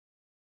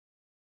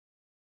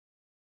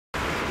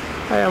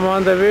I am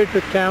on the way to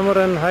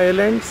Cameron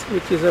Highlands,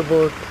 which is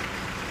about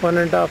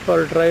 1.5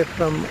 hour drive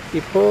from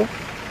Ipoh.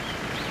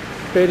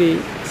 Very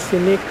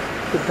scenic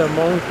with the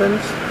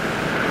mountains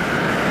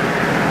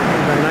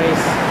and the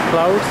nice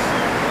clouds.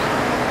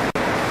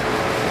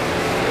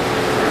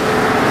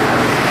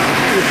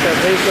 With the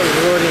vehicle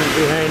roaring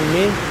behind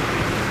me.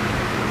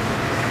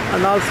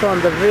 And also on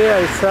the way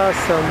I saw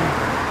some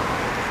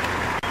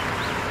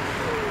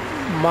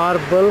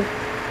marble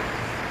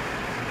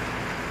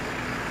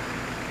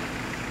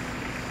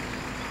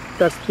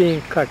that's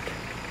being cut.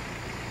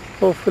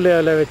 Hopefully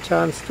I'll have a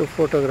chance to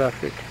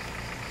photograph it.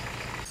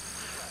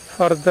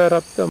 Further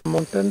up the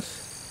mountains,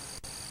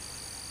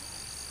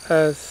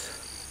 as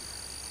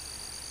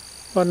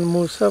one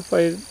moves up,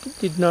 I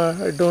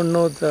don't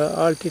know the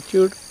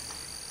altitude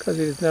because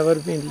it has never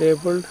been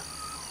labeled.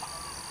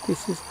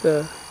 This is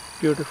the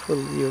beautiful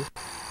view.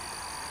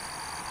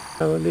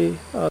 Family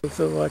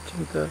also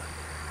watching the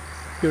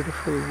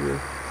beautiful view.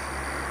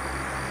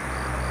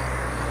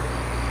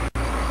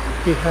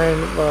 Behind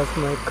was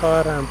my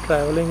car. I am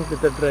traveling with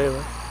the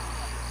driver.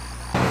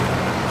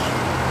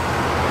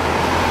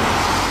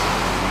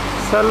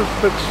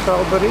 Self-picked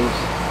strawberries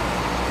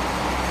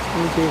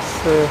in this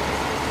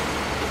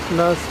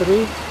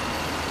nursery.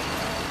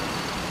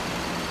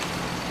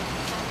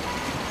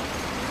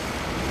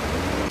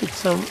 With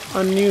some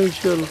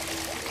unusual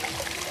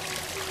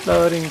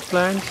flowering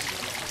plants.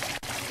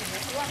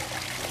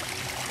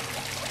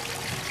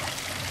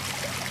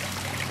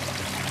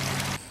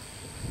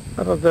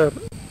 Another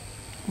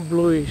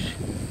bluish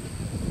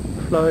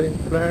flowering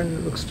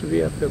plant, looks to be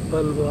of a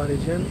bulb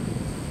origin,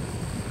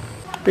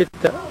 with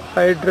the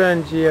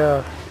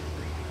hydrangea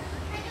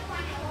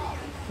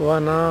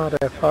vana or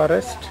a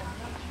forest,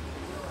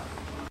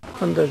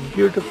 and the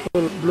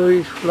beautiful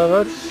bluish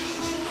flowers.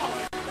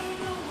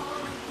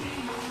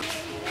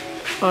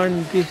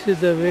 And this is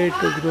the way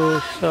to grow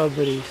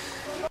strawberries.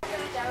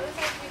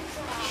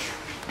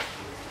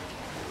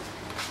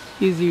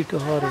 Easy to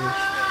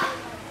harvest.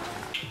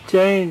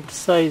 Giant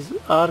size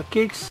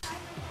orchids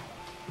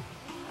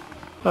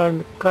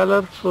and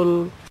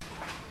colorful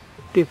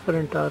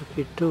different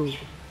orchid too.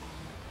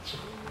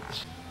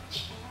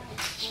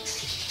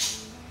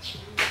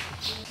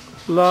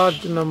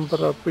 Large number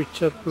of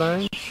pitcher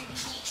plants.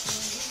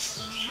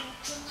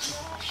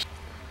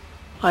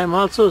 I am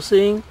also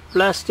seeing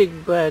plastic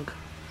bag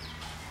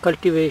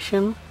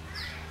cultivation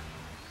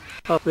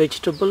of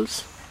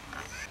vegetables.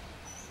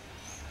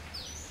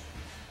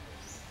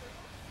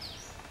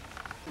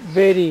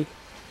 Very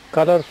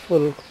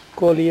colorful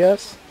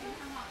coleus.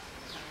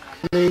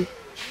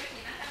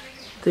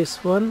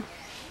 This one,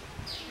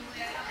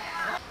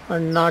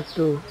 and not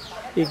to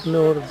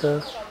ignore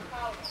the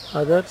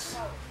others.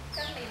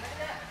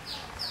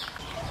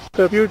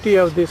 The beauty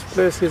of this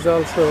place is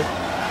also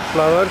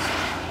flowers.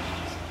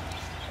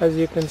 As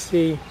you can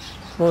see,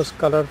 most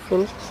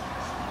colorful.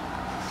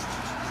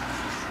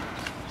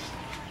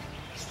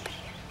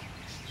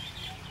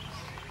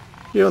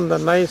 Even the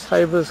nice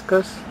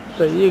hibiscus,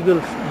 the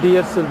eagles,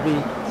 deers will be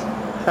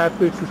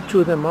happy to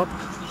chew them up.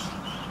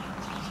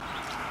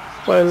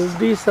 While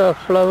these are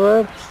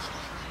flowers,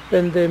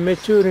 when they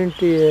mature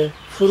into a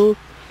fruit,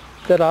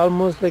 they're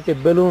almost like a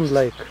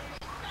balloon-like.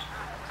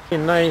 A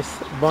nice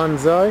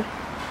bonsai.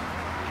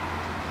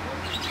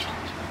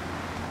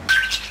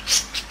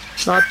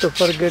 Not to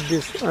forget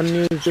these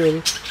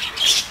unusual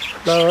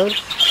flowers.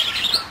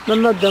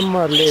 None of them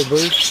are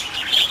labeled.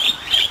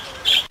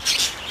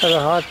 I have a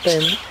hard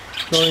time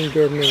knowing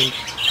their names.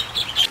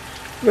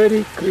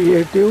 Very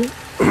creative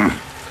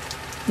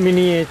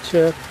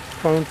miniature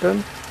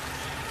fountain.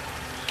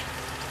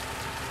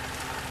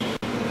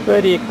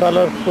 Very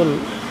colorful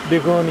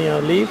begonia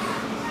leaf.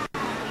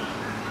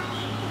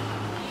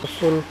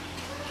 Full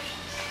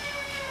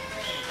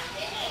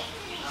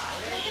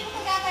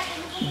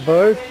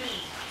bird.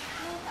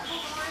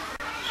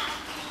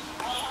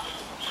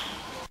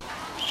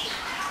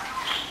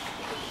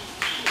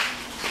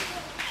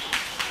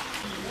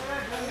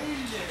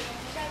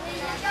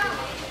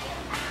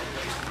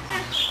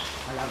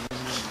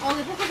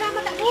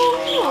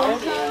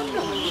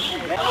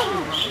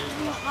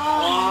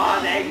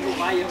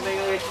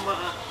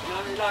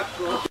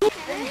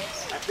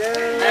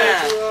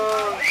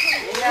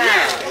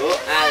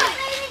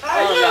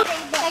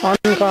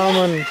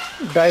 Uncommon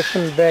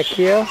Dieffenbach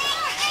here,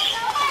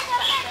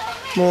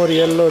 more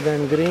yellow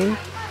than green.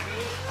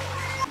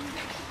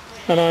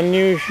 An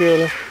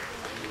unusual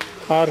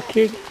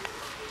orchid.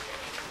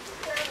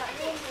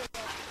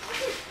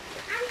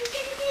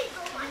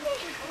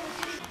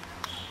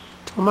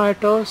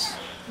 Tomatoes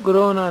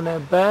grown on a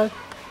bag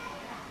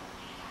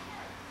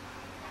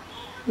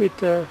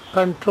with a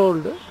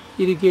controlled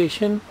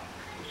irrigation.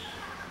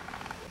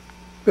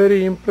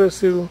 Very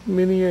impressive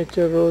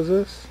miniature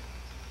roses.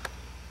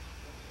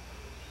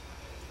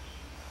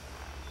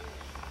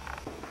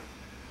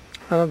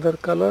 Another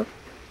color.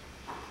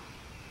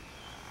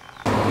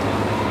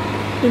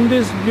 In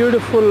this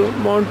beautiful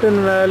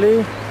mountain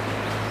valley,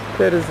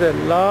 there is a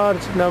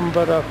large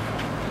number of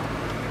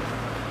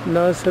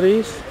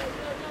nurseries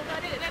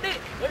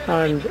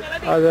and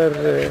other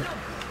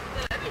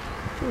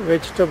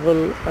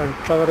vegetable and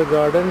flower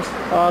gardens,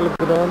 all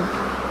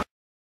grown